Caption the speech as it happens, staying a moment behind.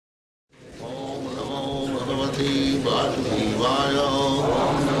Bhagavate Vasudevaya.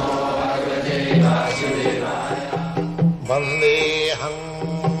 Vandeham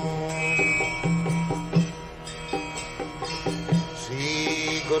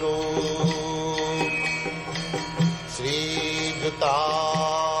Sri Guru Sri Juta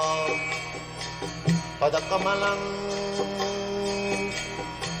Padakamalam.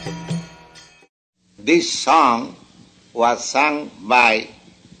 This song was sung by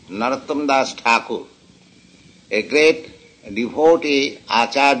Narottam Das Thakur, a great devotee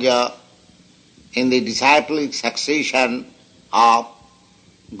Acharya in the disciplic succession of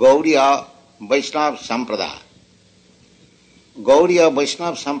Gaudiya Vaishnava Sampradaya. Gaudiya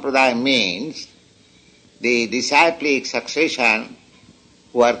Vaishnava Sampradaya means the disciplic succession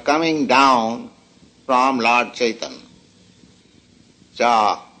who are coming down from Lord Chaitanya.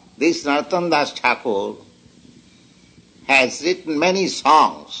 So, this Narottam Das Thakur has written many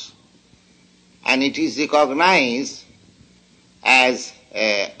songs and it is recognized as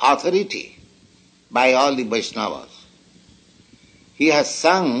authority by all the Vaishnavas. He has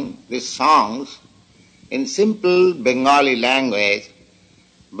sung these songs in simple Bengali language,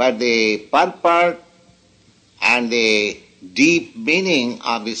 but the purport and the deep meaning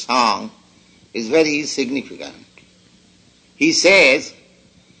of the song is very significant. He says,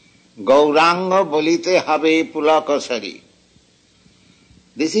 Gauranga Bolite Habe Pulakasari.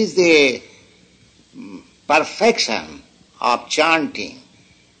 This is the perfection of chanting,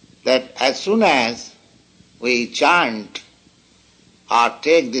 that as soon as we chant or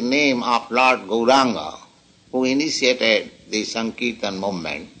take the name of Lord Gauranga, who initiated the Sankirtan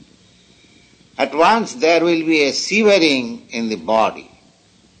movement, at once there will be a shivering in the body.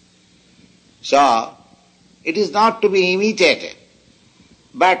 So, it is not to be imitated,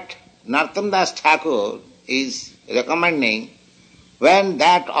 but Narottam Das Thakur is recommending when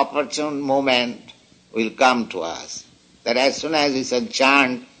that opportune moment will come to us, that as soon as we shall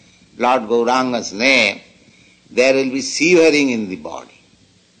chant Lord Gauranga's name, there will be shivering in the body.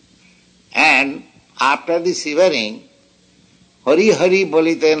 And after the shivering, Hari Hari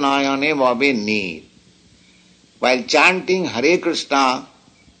Bolite Nayane Babe Neer. While chanting Hare Krishna,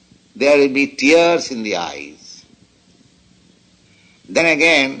 there will be tears in the eyes. Then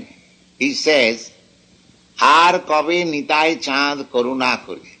again, he says, Ar Kabe Nitai Chand Karuna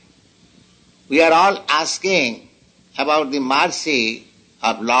Kure. We are all asking about the mercy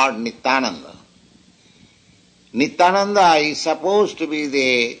of Lord Nityananda. Nityananda is supposed to be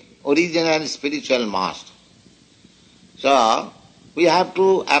the original spiritual master. So, we have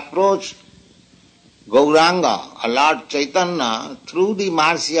to approach Gauranga or Lord Chaitanya through the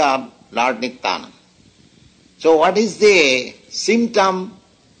mercy of Lord Nityananda. So, what is the symptom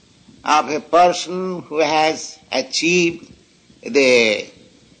of a person who has achieved the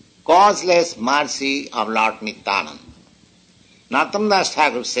causeless mercy of Lord Nityananda? Narottam Das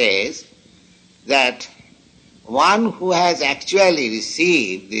Thakur says that one who has actually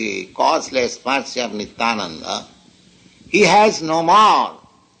received the causeless mercy of Nityananda, he has no more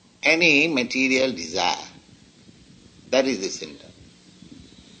any material desire. That is the symptom.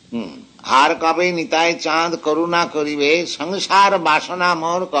 Har kabe nitai chand karuna karibe sangsar vasana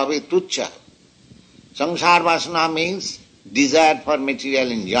mor kabe tuchha. Sangsar vasana means desire for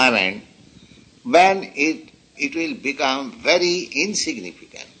material enjoyment, when it will become very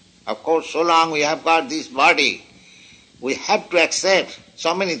insignificant. Of course, so long we have got this body, we have to accept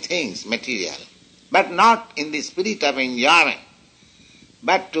so many things, material, but not in the spirit of enjoyment,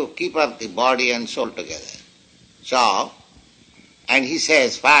 but to keep up the body and soul together. So, and he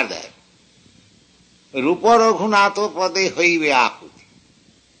says further, Rupa Raghunato Pade Hoive Akuti.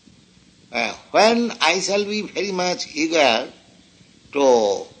 When I shall be very much eager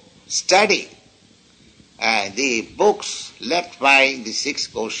to study the books left by the 6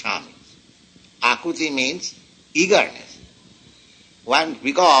 Goswamis. Akuti means eagerness. One,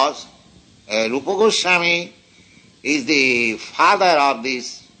 because Rupa Goswami is the father of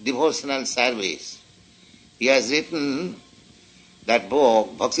this devotional service. He has written that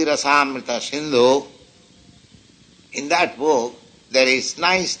book, Bhakti Rasamrita Sindhu. In that book, there is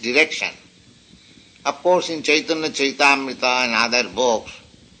nice direction. Of course, in Chaitanya Chaitamrita and other books,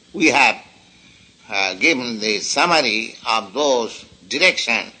 we have given the summary of those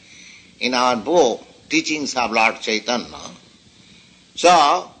direction in our book, Teachings of Lord Chaitanya.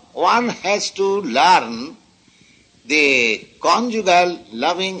 So, one has to learn the conjugal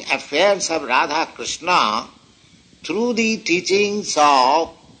loving affairs of Radha Krishna through the teachings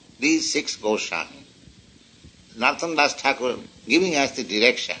of these 6 Goswamis. Narottam Das Thakur giving us the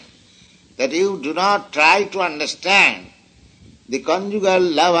direction that you do not try to understand the conjugal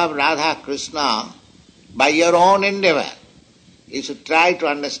love of Radha Krishna by your own endeavor. You should try to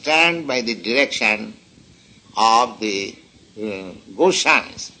understand by the direction of the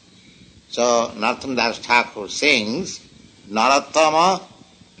Goswamis. So Narottam Das Thakur sings, Narottama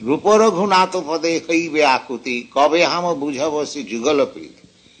Ruparaghunato pade haive akuti kabe hama bujhavasi jugalaprit.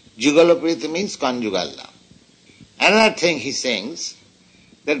 Jugalaprit means conjugal love. Another thing he sings,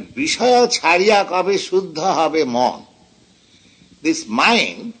 that Vishaya chhariya kabe shuddha habe mon. This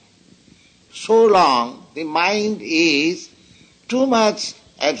mind, so long the mind is too much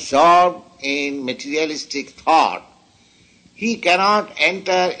absorbed in materialistic thought, he cannot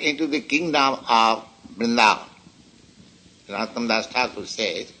enter into the kingdom of Vrindavan. Narottam Das Thakur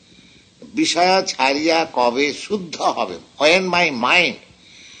says, Vishaya chhariya kabe shuddha habe. When my mind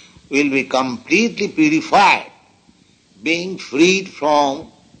will be completely purified, being freed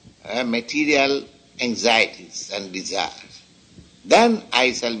from material anxieties and desires, then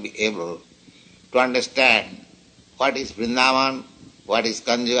I shall be able to understand what is Vrindavan, what is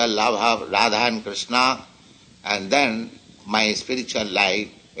conjugal love of Radha and Krishna, and then my spiritual life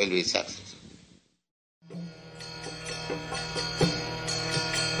will be successful.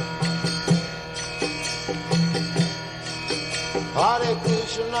 Hare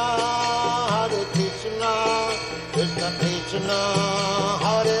Krishna, Krishna Krishna,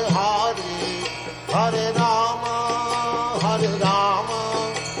 Hare Hare, Hare Rama.